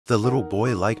The little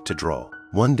boy liked to draw.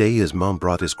 One day his mom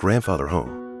brought his grandfather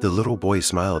home. The little boy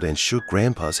smiled and shook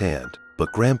Grandpa's hand,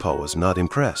 but Grandpa was not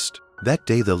impressed. That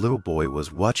day the little boy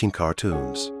was watching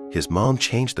cartoons. His mom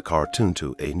changed the cartoon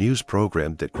to a news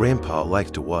program that Grandpa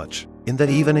liked to watch. In that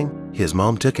evening, his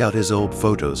mom took out his old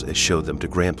photos and showed them to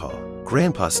Grandpa.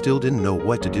 Grandpa still didn't know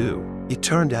what to do. It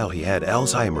turned out he had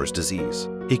Alzheimer's disease.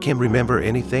 He can't remember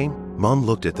anything. Mom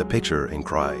looked at the picture and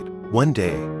cried. One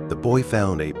day, the boy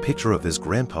found a picture of his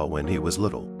grandpa when he was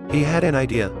little. He had an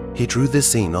idea. He drew this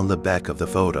scene on the back of the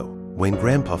photo. When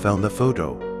Grandpa found the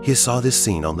photo, he saw this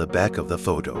scene on the back of the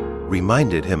photo.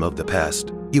 Reminded him of the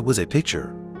past. It was a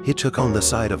picture he took on the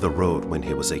side of the road when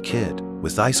he was a kid,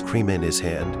 with ice cream in his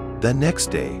hand. The next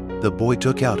day, the boy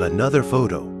took out another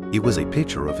photo. It was a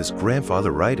picture of his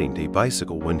grandfather riding a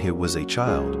bicycle when he was a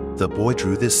child. The boy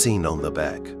drew this scene on the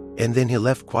back, and then he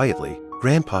left quietly.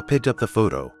 Grandpa picked up the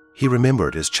photo. He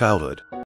remembered his childhood.